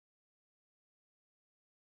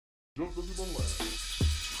I'm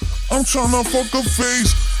tryna fuck a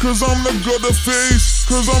face, cause I'm the gutter face,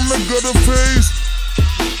 cause I'm the gutter face.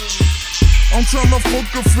 I'm tryna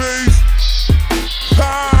fuck a face.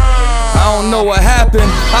 I don't know what happened.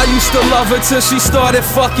 I used to love her till she started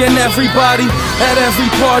fucking everybody at every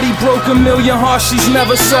party. Broke a million hearts, she's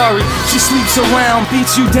never sorry. She sleeps around,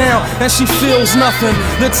 beats you down, and she feels nothing.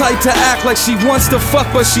 The type to act like she wants to fuck,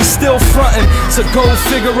 but she's still frontin'. It's a gold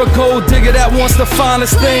figure, a gold digger that wants the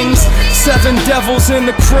finest things. 7 devils in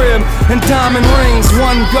the crib and diamond rings.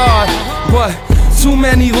 One God, but too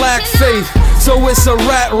many lack faith. So it's a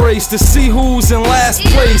rat race to see who's in last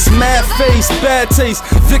place. Mad face, bad taste,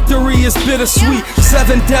 victory is bittersweet.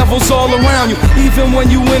 7 devils all around you, even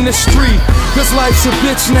when you in the street. Cause life's a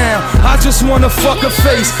bitch now, I just wanna fuck a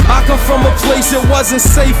face. I come from a place that wasn't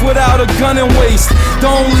safe without a gun and waste. The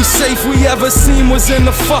only safe we ever seen was in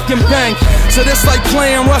the fucking bank. So that's like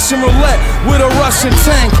playing Russian roulette with a Russian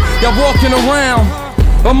tank. Y'all walking around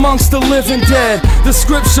amongst the living dead. The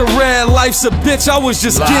scripture read, life's a bitch, I was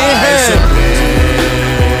just getting head.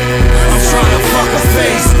 I'm tryna fuck a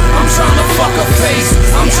face, I'm tryna fuck a face,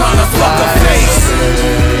 I'm tryna fuck a face.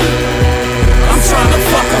 I'm tryna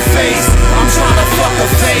fuck a face, I'm tryna fuck a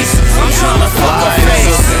face, I'm tryna fuck a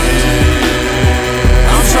face.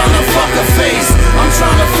 I'm tryna fuck a face, I'm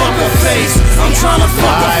tryna fuck a face, I'm tryna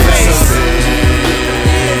fuck a face.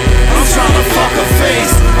 I'm tryna fuck a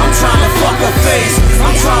face, I'm tryna fuck a face,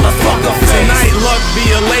 I'm tryna fuck a face. Tonight luck be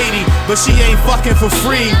a lady, but she ain't fucking for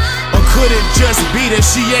free. Or could it just be that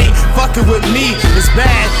she ain't fucking with me? As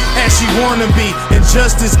bad as she wanna be, and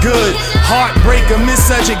just as good. Heartbreaker,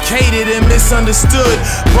 miseducated and misunderstood.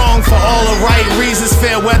 Wrong for all the right reasons,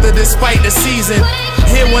 fair weather despite the season.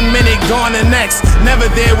 Here 1 minute, gone the next, never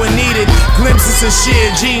there when needed. Glimpses of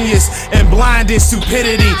sheer genius and blinded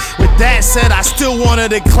stupidity. With that said, I still want her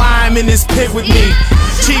to climb in this pit with me.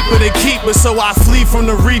 Cheaper to keep her, so I flee from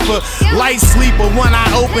the reaper. Light sleeper, one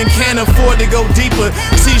eye open, can't afford to go deeper.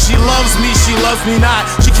 See, she loves me not.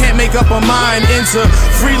 She can't make up her mind into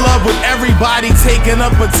free love with everybody taking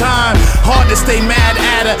up her time. Hard to stay mad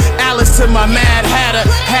at her, Alice to my mad hatter.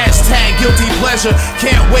 Hashtag guilty pleasure,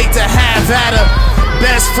 can't wait to have at her.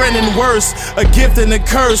 Best friend and worse, a gift and a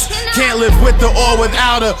curse. Can't live with her or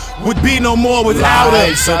without her, would be no more without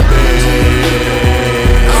her.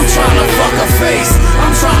 I'm tryna fuck a face,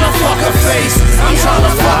 I'm tryna fuck a face, I'm tryna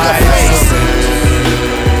fuck a face.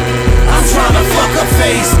 I'm tryna fuck a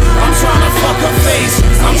face, I'm tryna fuck a face,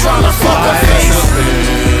 I'm tryna fuck a face.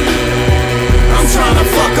 I'm tryna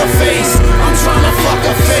fuck a face, I'm tryna fuck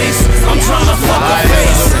a face, I'm tryna fuck a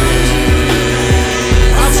face.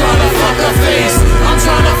 I'm tryna fuck a face, I'm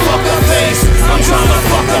tryna fuck a face, I'm tryna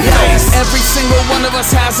fuck a face. Every single one of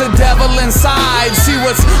us has a devil inside. See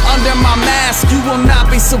what's under my mask, you will not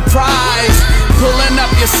be surprised. Pulling up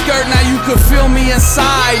your skirt, now you can feel me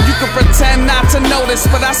inside. You can pretend not to notice,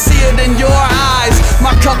 but I see it in your eyes.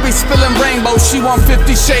 My cup be spilling rainbow, she want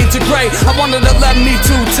 50 shades of gray. I want her to love me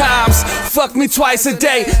 2 times, fuck me twice a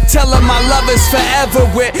day. Tell her my love is forever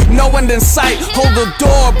with no end in sight. Hold the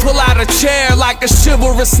door, pull out a chair like a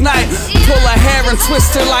chivalrous knight. Pull her hair and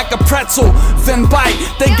twist her like a pretzel, then bite.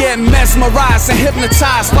 They get mesmerized and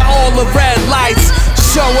hypnotized by all the red lights.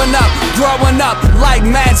 Showing up, growing up like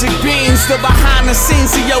magic beans. The behind the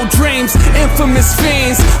scenes of your dreams, infamous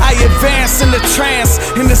fiends. I advance in the trance,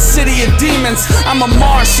 in the city of demons. I'm a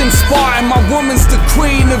Martian Spartan, my woman's the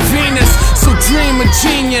queen of Venus. So dream a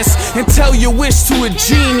genius and tell your wish to a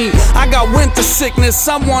genie. I got winter sickness,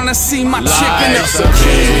 I wanna see my chicken.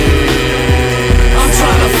 I'm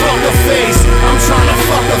tryna fuck a face, I'm tryna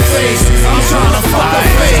fuck a face, I'm tryna fuck a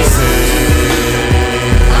face.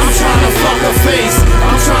 I'm tryna fuck a face,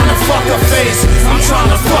 I'm tryna fuck a face, I'm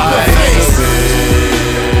tryna fuck a face.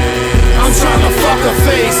 I'm tryna fuck a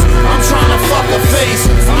face, I'm tryna fuck a face,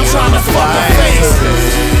 I'm tryna fuck a face.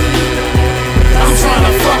 I'm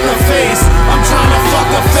tryna fuck a face, I'm tryna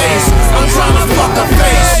fuck a face, I'm tryna fuck a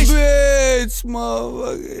face. Bitch,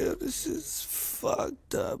 motherfucker, this is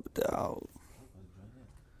fucked up, dog.